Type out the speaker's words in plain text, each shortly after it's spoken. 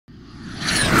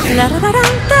இனிய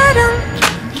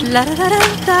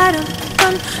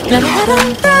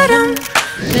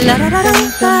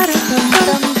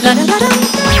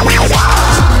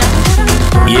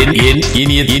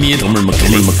தமிழ்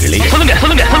மக்களே சொல்லுங்க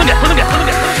சொல்லுங்க சொல்லுங்க சொல்லுங்க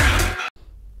சொல்லுங்க.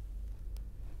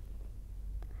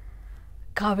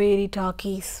 Cauvery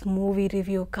Talkies movie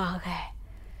ரிவ்யூக்காக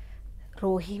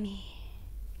Rohini.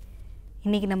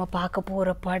 இன்னைக்கு நம்ம பார்க்க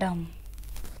போகிற படம்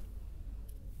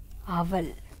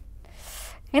அவல்.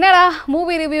 என்னடா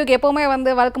மூவி ரிவ்யூக்கு எப்போவுமே வந்து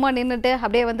வழக்கமாக நின்றுட்டு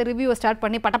அப்படியே வந்து ரிவ்யூவை ஸ்டார்ட்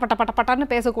பண்ணி பட்டான்னு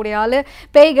பேசக்கூடிய ஆள்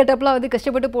பேய் கெட்டப்லாம் வந்து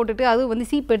கஷ்டப்பட்டு போட்டுட்டு அதுவும் வந்து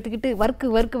சீப் எடுத்துக்கிட்டு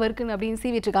வர்க்குன்னு அப்படின்னு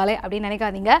சீவிட்டுருக்காளே அப்படின்னு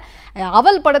நினைக்காதீங்க.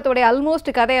 அவல் படத்தோடைய ஆல்மோஸ்ட்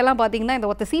கதையெல்லாம் பார்த்தீங்கன்னா இந்த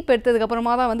ஒருத்த சீப்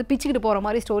எடுத்ததுக்கப்புறமா தான் வந்து பிச்சுக்கிட்டு போகிற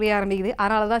மாதிரி ஸ்டோரி ஆரம்பிக்குது.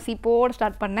 அதனால தான் சீப்போடு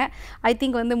ஸ்டார்ட் பண்ணேன். ஐ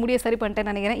திங்க் வந்து முடிய சரி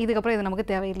பண்ணிட்டேன்னு நினைக்கிறேன். இதுக்கப்புறம் இது நமக்கு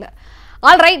தேவையில்லை.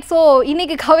 All right. ஸோ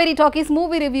இன்றைக்கி Cauvery Talkies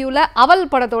மூவி ரிவ்யூவில் அவல்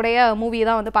படத்தோடைய மூவி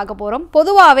தான் வந்து பார்க்க போகிறோம்.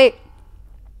 பொதுவாகவே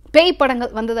பேய்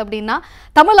படங்கள் வந்தது அப்படின்னா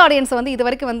தமிழ் ஆடியன்ஸை வந்து இது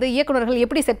வரைக்கும் வந்து இயக்குநர்கள்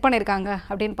எப்படி செட் பண்ணியிருக்காங்க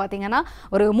அப்படின்னு பார்த்தீங்கன்னா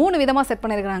ஒரு 3 விதமாக செட்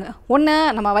பண்ணியிருக்கிறாங்க. ஒன்று,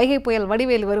 நம்ம வைகை புயல்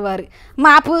வடிவேல் வருவார்,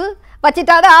 மேப்பு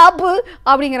வச்சிட்டாத ஆப்பு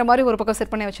அப்படிங்கிற மாதிரி ஒரு பக்கம்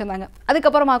செட் பண்ணி வச்சுருந்தாங்க.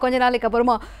 அதுக்கப்புறமா கொஞ்ச நாளைக்கு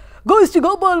அப்புறமா கோஸ்ட்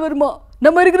கோபால் வருமா,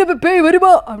 நம்ம இருக்கிற பேய்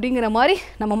வருமா அப்படிங்கிற மாதிரி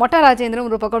நம்ம மொட்டை ராஜேந்திரன்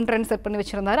ஒரு பக்கம் ட்ரெண்ட் செட் பண்ணி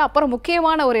வச்சுருந்தாரு. அப்புறம்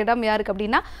முக்கியமான ஒரு இடம் யாருக்கு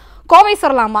அப்படின்னா கோவை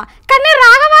சொல்லலாமா கண்ணு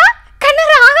ராகவா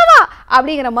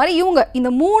அப்படிங்கிற மாதிரி இவங்க இந்த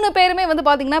 3 பேருமே வந்து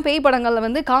பார்த்திங்கன்னா பேய் படங்களில்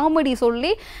வந்து காமெடி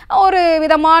சொல்லி ஒரு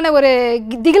விதமான ஒரு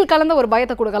திகில் கலந்த ஒரு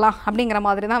பயத்தை கொடுக்கலாம் அப்படிங்கிற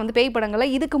மாதிரி தான் வந்து பேய்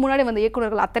படங்களில் இதுக்கு முன்னாடி வந்து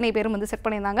இயக்குநர்கள் அத்தனை பேரும் வந்து செட்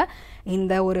பண்ணியிருந்தாங்க.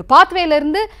 இந்த ஒரு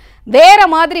பாத்வேலேருந்து வேறு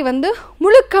மாதிரி வந்து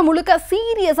முழுக்க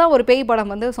சீரியஸாக ஒரு பேய்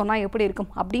படம் வந்து சொன்னால் எப்படி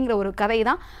இருக்கும் அப்படிங்கிற ஒரு கதை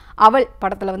தான் அவல்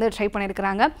படத்தில் வந்து ட்ரை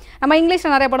பண்ணியிருக்கிறாங்க. நம்ம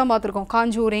இங்கிலீஷில் நிறைய படம் பார்த்துருக்கோம்,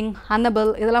 காஞ்சூரிங்,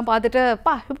 அன்னபெல், இதெல்லாம் பார்த்துட்டு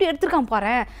எப்படி எடுத்திருக்கான்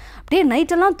பாரு, அப்படியே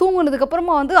நைட்டெல்லாம்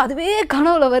தூங்குனதுக்கப்புறமா வந்து அதுவே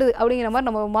கனவுல வருது அப்படிங்கிற மாதிரி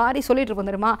நம்ம மாறி சொல்லிட்டு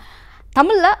இருப்போம் தெரியுமா.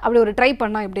 தமிழில் அப்படி ஒரு ட்ரை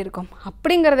பண்ணால் எப்படி இருக்கும்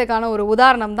அப்படிங்கிறதுக்கான ஒரு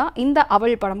உதாரணம் தான் இந்த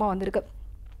அவல் படமாக வந்திருக்கு.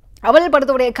 அவல்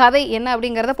படத்துடைய கதை என்ன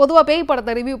அப்படிங்கிறத பொதுவாக பேய்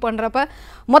படத்தை ரிவ்யூ பண்ணுறப்ப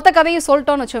மொத்த கதையும்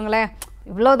சொல்லிட்டோன்னு வச்சுக்கோங்களேன்,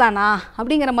 இவ்வளோதானா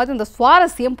அப்படிங்கிற மாதிரி இந்த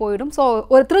சுவாரஸ்யம் போயிடும். ஸோ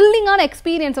ஒரு த்ரில்லிங்கான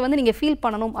எக்ஸ்பீரியன்ஸை வந்து நீங்கள் ஃபீல்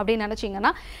பண்ணணும் அப்படின்னு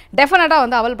நினச்சிங்கன்னா டெஃபினட்டாக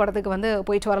வந்து அவல் படத்துக்கு வந்து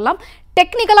போயிட்டு வரலாம்.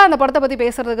 டெக்னிக்கலாக அந்த படத்தை பற்றி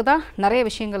பேசுகிறதுக்கு தான் நிறைய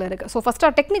விஷயங்கள் இருக்குது. ஸோ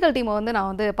ஃபஸ்ட்டாக டெக்னிக்கல் டீமை வந்து நான்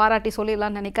வந்து பாராட்டி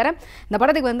சொல்லிடலான்னு நினைக்கிறேன். இந்த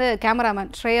படத்துக்கு வந்து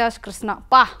கேமராமேன் ஸ்ரேயாஷ் கிருஷ்ணா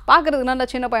பார்க்குறதுக்கு நல்ல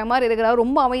சின்ன பையன் மாதிரி இருக்கிறாரு,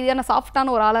 ரொம்ப அமைதியான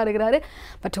சாஃப்டான ஒரு ஆளாக இருக்கிறாரு.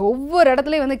 பட் ஒவ்வொரு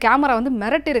இடத்துலையும் வந்து கேமரா வந்து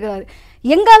மிரட்டி இருக்கிறாரு.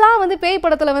 எங்கெல்லாம் வந்து பேய்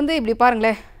படத்தில் வந்து இப்படி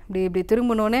பாருங்களேன், இப்படி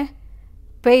திரும்பணுன்னே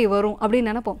பேய் வரும்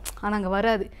அப்படின்னு நினைப்போம், ஆனால் அங்கே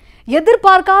வராது.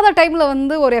 எதிர்பார்க்காத டைமில்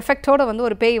வந்து ஒரு எஃபெக்டோடு வந்து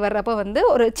ஒரு பேய் வர்றப்போ வந்து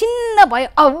ஒரு சின்ன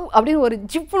பயம் அப்படின்னு ஒரு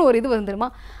ஜிப்புன்னு ஒரு இது வந்துருமா,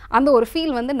 அந்த ஒரு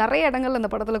ஃபீல் வந்து நிறைய இடங்கள் அந்த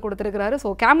படத்தில் கொடுத்துருக்கிறாரு. ஸோ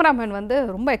கேமராமேன் வந்து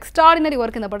ரொம்ப எக்ஸ்ட்ராடினரி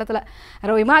ஒர்க் இந்த படத்தில்.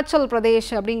 இமாச்சல்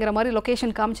பிரதேஷ் அப்படிங்கிற மாதிரி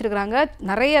லொக்கேஷன் காமிச்சிருக்கிறாங்க.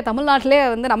 நிறைய தமிழ்நாட்டிலே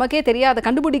வந்து நமக்கே தெரியாத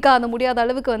கண்டுபிடிக்காத முடியாத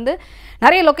அளவுக்கு வந்து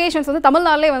நிறைய லொக்கேஷன்ஸ் வந்து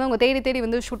தமிழ்நாட்டிலே வந்து அவங்க தேடி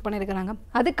வந்து ஷூட் பண்ணியிருக்கிறாங்க.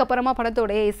 அதுக்கப்புறமா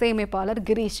படத்தோடைய இசையமைப்பாளர்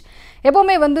கிரீஷ்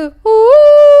எப்போவுமே வந்து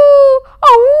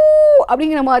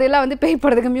அப்படிங்கிற மாதிரிலாம் வந்து பேய்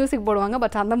படத்துக்கு மியூசிக் போடுவாங்க.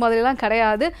 பட் அந்த மாதிரிலாம்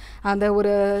கிடையாது. அந்த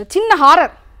ஒரு சின்ன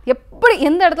ஹாரர் எப்படி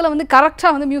எந்த இடத்துல வந்து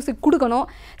கரெக்டாக வந்து மியூசிக் கொடுக்கணும்,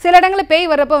 சில இடங்களில் பேய்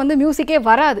வர்றப்போ வந்து மியூசிக்கே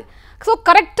வராது. ஸோ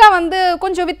கரெக்டாக வந்து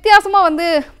கொஞ்சம் வித்தியாசமாக வந்து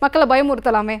மக்களை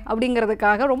பயமுறுத்தலாமே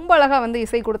அப்படிங்கிறதுக்காக ரொம்ப அழகாக வந்து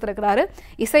இசை கொடுத்துருக்கிறாரு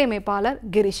இசையமைப்பாளர்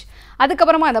கிரீஷ்.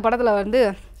 அதுக்கப்புறமா இந்த படத்தில் வந்து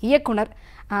இயக்குனர்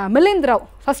மிலிந்த் ராவ்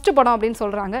ஃபஸ்ட்டு படம் அப்படின்னு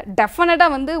சொல்கிறாங்க.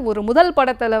 டெஃபினட்டாக வந்து ஒரு முதல்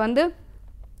படத்தில் வந்து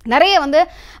நிறைய வந்து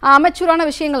அமெச்சூரான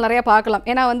விஷயங்கள் நிறைய பார்க்கலாம்.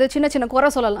 ஏன்னா வந்து சின்ன குறை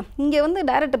சொல்லலாம், இங்கே வந்து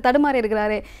டைரக்டர் தடுமாறி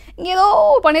இருக்கிறாரு, இங்கே ஏதோ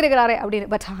பண்ணியிருக்கிறாரே அப்படின்னு.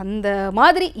 பட் அந்த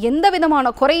மாதிரி எந்த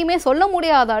விதமான குறையுமே சொல்ல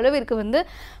முடியாத அளவிற்கு வந்து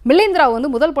மிலிந்த் ராவ்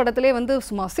வந்து முதல் படத்திலே வந்து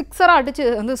சும்மா 6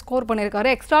 அடித்து வந்து ஸ்கோர்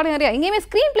பண்ணியிருக்காரு. எக்ஸ்ட்ராடினரியாக எங்கேயுமே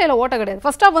ஸ்க்ரீன் பிளேயில் ஓட்ட கிடையாது.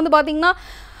 ஃபர்ஸ்ட் ஹாஃப் வந்து பார்த்திங்கன்னா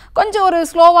கொஞ்சம் ஒரு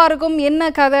ஸ்லோவாக இருக்கும், என்ன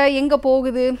கதை எங்கே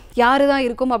போகுது யார் தான்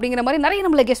இருக்கும் அப்படிங்கிற மாதிரி நிறைய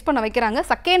நம்மளை கெஸ் பண்ண வைக்கிறாங்க.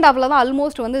 செகண்ட் ஹாஃபில் தான்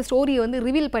ஆல்மோஸ்ட் வந்து ஸ்டோரியை வந்து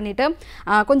ரிவீல் பண்ணிவிட்டு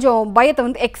கொஞ்சம் பயத்தை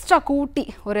வந்து எக்ஸ்ட்ரா கூட்டி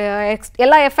ஒரு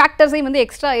எல்லா ஃபேக்டர்ஸையும் வந்து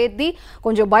எக்ஸ்ட்ரா ஏற்றி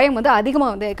கொஞ்சம் பயம் வந்து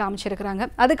அதிகமாக வந்து காமிச்சிருக்கிறாங்க.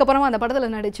 அதுக்கப்புறமா அந்த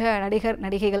படத்தில் நடித்த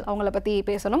நடிகைகள் அவங்கள பற்றி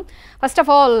பேசணும். ஃபர்ஸ்ட்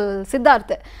ஆஃப் ஆல்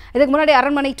சித்தார்த் இதுக்கு முன்னாடி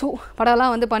அரண்மனை 2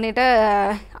 படம்லாம் வந்து பண்ணிவிட்டு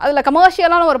அதில்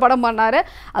கமர்ஷியலான ஒரு படம் பண்ணார்.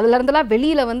 அதுலேருந்துலாம்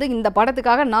வெளியில் வந்து இந்த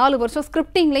படத்துக்காக 4 வருஷம்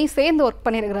ஸ்கிரிப்டிங்லேயும் சேர்ந்து ஒர்க்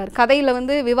பண்ணியிருக்கிறார். கதையில்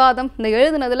வந்து விவாதம் இந்த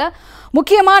எழுதுனதில்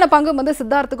முக்கியமான பங்கு வந்து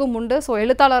சித்தார்த்துக்கும் உண்டு. ஸோ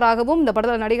எழுத்தாளராகவும் இந்த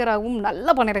படத்தில் நடிகராகவும்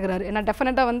நல்லா பண்ணியிருக்கிறாரு. ஏன்னா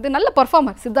டெஃபினட்டாக வந்து நல்ல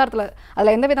பர்ஃபார்மர் சித்தார்த்தில்,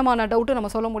 அதில் எந்த விதமான டவுட்டும்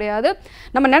நம்ம சொல்ல முடியாது.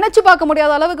 நம்ம நினச்சி பார்க்க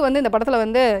முடியாத அளவுக்கு வந்து இந்த படத்தில்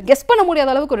வந்து கெஸ் பண்ண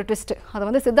முடியாத அளவுக்கு ஒரு ட்விஸ்ட் அதை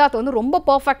வந்து சித்தார்த் வந்து ரொம்ப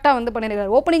பர்ஃபெக்டாக வந்து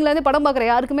பண்ணியிருக்காரு. ஓப்பனிங்லேருந்து படம் பார்க்குற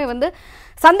யாருக்குமே வந்து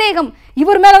சந்தேகம்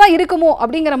இவர் மேலே தான் இருக்குமோ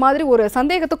அப்படிங்கிற மாதிரி ஒரு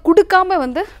சந்தேகத்தை கொடுக்காம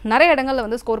வந்து நிறைய இடங்களில்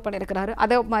வந்து ஸ்கோர் பண்ணியிருக்கிறாரு.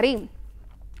 அதே மாதிரி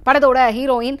படத்தோட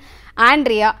ஹீரோயின்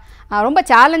ஆண்ட்ரியா ரொம்ப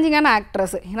சேலஞ்சிங்கான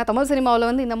ஆக்ட்ரஸ். ஏன்னா தமிழ் சினிமாவில்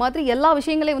வந்து இந்த மாதிரி எல்லா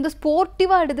விஷயங்களையும் வந்து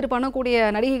ஸ்போர்ட்டிவாக எடுத்துகிட்டு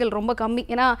பண்ணக்கூடிய நடிகைகள் ரொம்ப கம்மி.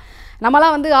 ஏன்னா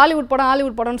நம்மளாம் வந்து ஹாலிவுட்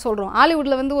படம்னு சொல்கிறோம்.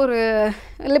 ஹாலிவுட்டில் வந்து ஒரு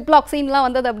லிப்லாக் சீன்லாம்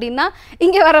வந்தது அப்படின்னா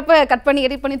இங்கே வரப்போ கட் பண்ணி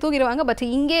எடிட் பண்ணி தூக்கிடுவாங்க. பட்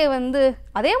இங்கே வந்து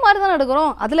அதே மாதிரி தான்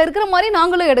எடுக்கிறோம், அதில் இருக்கிற மாதிரி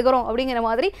நாங்களும் எடுக்கிறோம் அப்படிங்கிற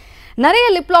மாதிரி நிறைய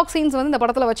லிப்லாக் சீன்ஸ் வந்து இந்த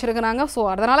படத்தில் வச்சுருக்கிறாங்க. ஸோ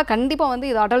அதனால் கண்டிப்பாக வந்து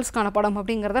இது அடல்ட்ஸ்க்கான படம்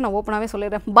அப்படிங்கிறத நான் ஓப்பனாகவே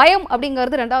சொல்லிடுறேன். பயம்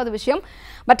அப்படிங்கிறது ரெண்டாவது விஷயம்.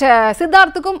 பட்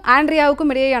சித்தார்த்துக்கும்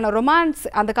ஆண்ட்ரியாவுக்கும் இடையேயான ரொமான்ஸ்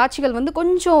அந்த காட்சிகள் வந்து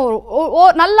கொஞ்சம்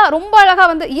நல்லா ரொம்ப அழகாக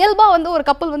வந்து இயல்பாக வந்து ஒரு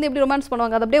கப்பல் வந்து எப்படி ரொமான்ஸ்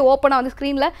பண்ணுவாங்க அது அப்படியே ஓப்பனாக வந்து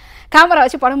ஸ்க்ரீனில் கேமரா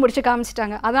வச்சு படம் முடிச்சு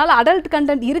காமிச்சிட்டாங்க. அதனால் அடல்ட்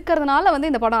கண்டென்ட் இருக்கிறதுனால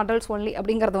வந்து இந்த படம் அடல்ட்ஸ் ஒன்லி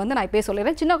அப்படிங்கிறது வந்து நான் இப்போ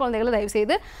சொல்லிடுறேன். சின்ன குழந்தைகளை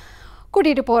தயவுசெய்து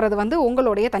கூட்டிகிட்டு போகிறது வந்து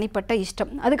உங்களுடைய தனிப்பட்ட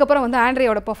இஷ்டம். அதுக்கப்புறம் வந்து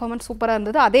ஆண்ட்ரியாவோட பெர்ஃபார்மன்ஸ் சூப்பராக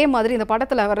இருந்தது. அதே மாதிரி இந்த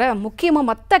படத்தில் வர முக்கியமாக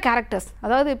மற்ற கேரக்டர்ஸ்,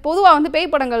 அதாவது பொதுவாக வந்து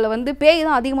பேய் படங்களில் வந்து பேய்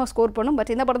தான் அதிகமாக ஸ்கோர் பண்ணும்.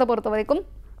 பட் இந்த படத்தை பொறுத்த வரைக்கும்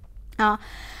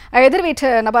எதிர் வீட்டு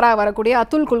நபராக வரக்கூடிய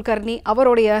அதுல் குல்கர்னி,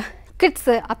 அவருடைய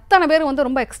கிட்ஸு அத்தனை பேர் வந்து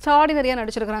ரொம்ப எக்ஸ்ட்ராடினரியாக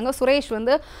நடிச்சிருக்கிறாங்க. சுரேஷ்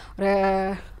வந்து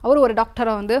ஒரு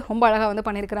டாக்டரை வந்து ரொம்ப அழகாக வந்து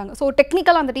பண்ணியிருக்கிறாங்க. ஸோ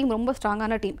டெக்னிக்கலாக அந்த டீம் ரொம்ப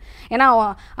ஸ்ட்ராங்கான டீம். ஏன்னா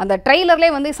அந்த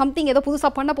ட்ரெய்லர்லேயே வந்து சம்திங் ஏதோ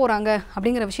புதுசாக பண்ண போகிறாங்க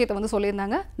அப்படிங்கிற விஷயத்தை வந்து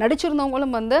சொல்லியிருந்தாங்க.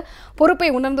 நடிச்சிருந்தவங்களும் வந்து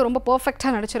பொறுப்பை உணர்ந்து ரொம்ப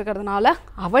பர்ஃபெக்டாக நடிச்சிருக்கிறதுனால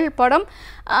அவள் படம்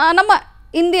நம்ம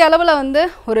இந்திய அளவில் வந்து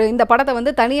இந்த படத்தை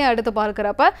வந்து தனியாக எடுத்து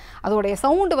பார்க்குறப்ப அதோடைய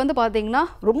சவுண்டு வந்து பார்த்திங்கன்னா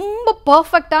ரொம்ப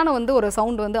பர்ஃபெக்டான வந்து ஒரு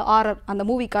சவுண்டு வந்து ஆர்ஆர் அந்த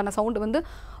மூவிக்கான சவுண்டு வந்து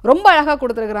ரொம்ப அழகாக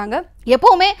கொடுத்துருக்குறாங்க.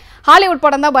 எப்போவுமே ஹாலிவுட்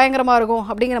படம் தான் பயங்கரமாக இருக்கும்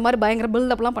அப்படிங்கிற மாதிரி பயங்கர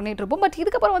பில்டப்லாம் பண்ணிகிட்டு இருப்போம். பட்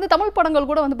இதுக்கப்புறம் வந்து தமிழ் படங்கள்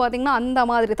கூட வந்து பார்த்திங்கன்னா அந்த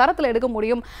மாதிரி தரத்தில் எடுக்க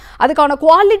முடியும், அதுக்கான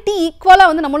குவாலிட்டி ஈக்குவலாக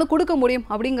வந்து நம்மளும் கொடுக்க முடியும்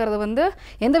அப்படிங்கிறது வந்து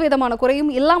எந்த விதமான குறையும்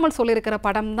இல்லாமல் சொல்லியிருக்கிற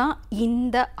படம் தான்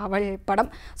இந்த அவள்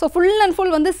படம். ஸோ ஃபுல் அண்ட்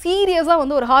ஃபுல் வந்து சீரியஸாக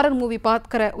வந்து ஒரு ஹாரர் மூவி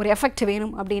பார்க்குற ஒரு எஃபெக்ட்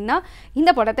வேணும் அப்படின்னா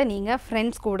இந்த படத்தை நீங்கள்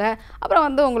ஃப்ரெண்ட்ஸ் கூட, அப்புறம்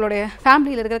வந்து உங்களுடைய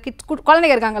ஃபேமிலியில் இருக்கிற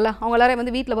குழந்தைங்க இருக்காங்கல்ல அவங்க எல்லாரையும்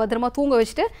வந்து வீட்டில் பத்திரமா தூங்க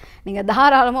வச்சுட்டு நீங்கள்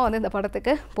தாராளமாக வந்து இந்த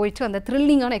படத்துக்கு போயிட்டு அந்த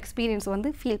த்ரில்லிங்கான எக்ஸ்பீரியன்ஸ் வந்து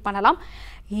ஃபீல் பண்ணலாம்.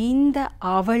 இந்த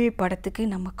அவள் படத்துக்கு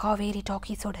நம்ம காவேரி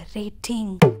டாக்கீஸோட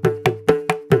ரேட்டிங்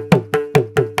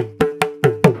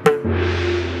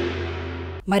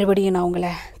மறுபடியும் நான்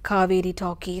உங்களை காவேரி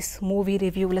டாக்கீஸ் மூவி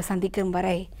ரிவ்யூவில் சந்திக்கும்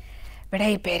வரை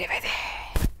விடை பெறுவது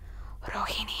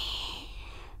ரோஹிணி.